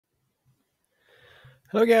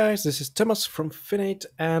Hello guys, this is Thomas from FINEIGHT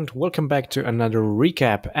and welcome back to another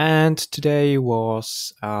recap. And today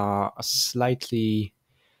was a slightly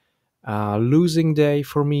losing day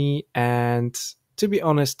for me, and to be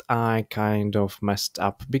honest, I kind of messed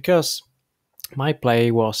up because my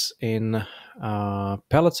play was in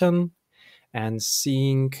Peloton, and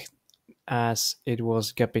seeing as it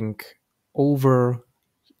was gapping over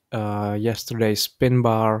yesterday's spin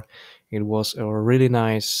bar, it was a really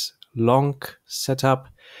nice long setup.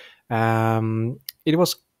 It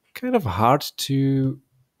was kind of hard to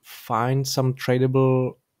find some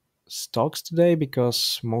tradable stocks today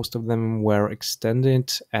because most of them were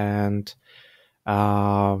extended and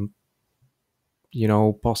um,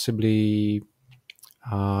 possibly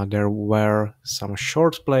there were some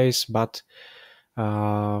short plays, but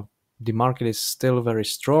uh, the market is still very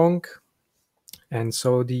strong, and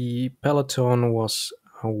so the Peloton was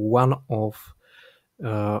one of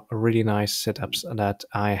really nice setups that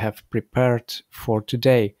I have prepared for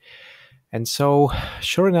today. And so,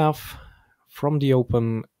 sure enough, from the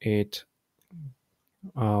open, it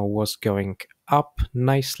was going up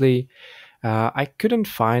nicely. I couldn't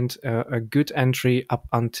find a good entry up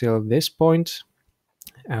until this point,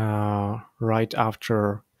 right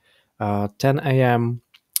after 10 a.m.,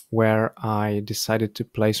 where I decided to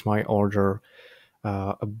place my order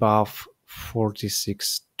above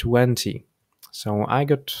 46.20. So I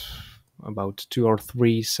got about 2 or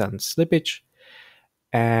 3 cents slippage,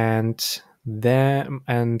 and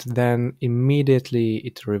then immediately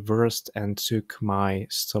it reversed and took my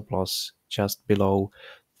stop loss just below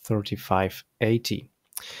 35.80.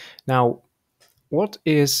 Now, what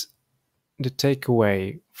is the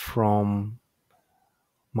takeaway from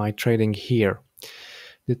my trading here?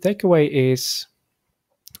 The takeaway is,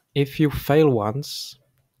 if you fail once,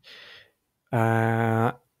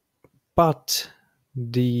 uh, but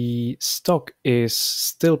the stock is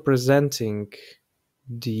still presenting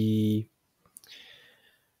the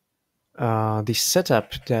the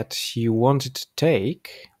setup that you wanted to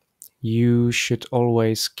take, you should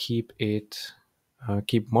always keep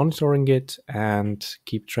monitoring it and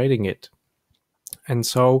keep trading it. And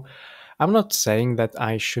so I'm not saying that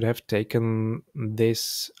I should have taken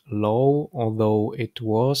this low, although it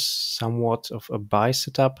was somewhat of a buy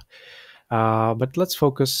setup. But let's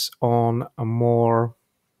focus on a more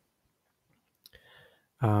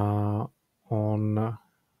on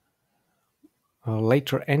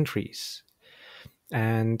later entries.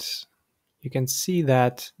 And you can see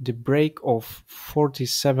that the break of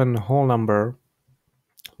 47 whole number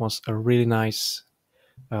was a really nice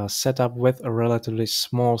setup with a relatively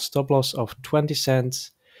small stop loss of 20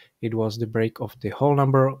 cents. It was the break of the whole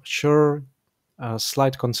number. Sure, a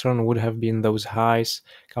slight concern would have been those highs,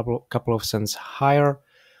 couple of cents higher.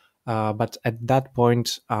 But at that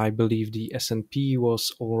point, I believe the S&P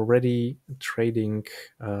was already trading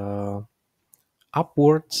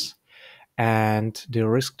upwards, and the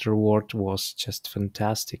risk to reward was just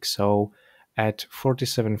fantastic. So at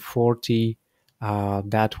 47.40,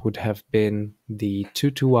 that would have been the 2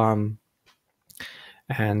 to 1,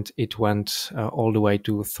 and it went all the way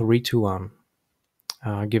to 3 to 1.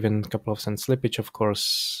 Given a couple of cents slippage, of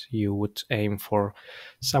course, you would aim for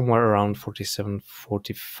somewhere around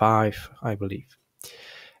 47.45, I believe.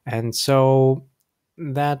 And so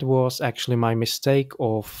that was actually my mistake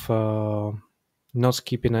of not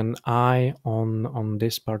keeping an eye on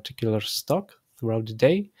this particular stock throughout the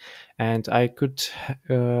day, and I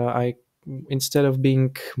instead of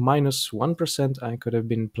being minus 1%, I could have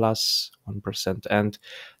been plus 1%, and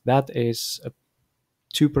that is a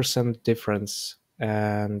 2% difference,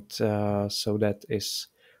 and so that is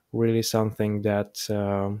really something that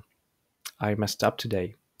I messed up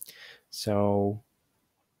today. So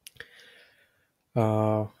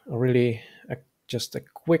really, just a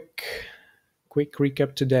quick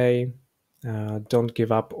recap today. Don't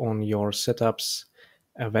give up on your setups.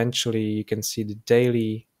 Eventually, you can see the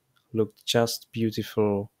daily looked just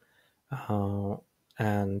beautiful,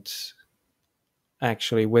 and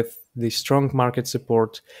actually, with the strong market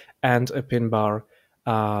support and a pin bar,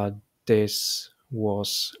 this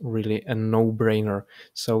was really a no-brainer.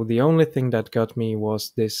 So the only thing that got me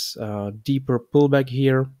was this deeper pullback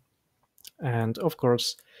here, and of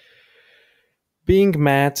course, being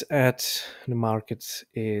mad at the market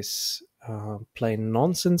is plain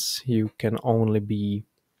nonsense. You can only be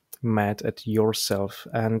mad at yourself.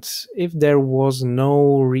 And if there was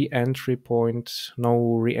no re-entry point,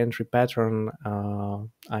 no re-entry pattern,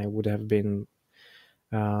 I would have been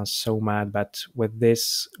so mad. But with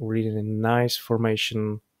this really nice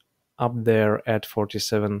formation up there at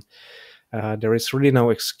 47, there is really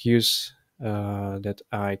no excuse that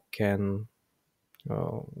I can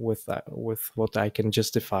with what I can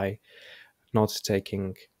justify not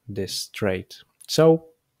taking this trade. So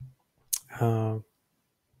uh,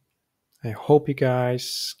 I hope you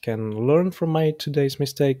guys can learn from my today's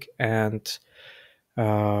mistake and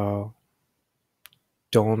uh,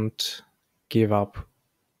 don't give up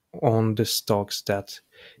on the stocks that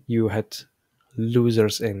you had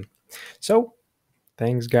losers in. So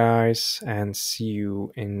thanks guys, and see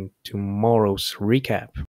you in tomorrow's recap.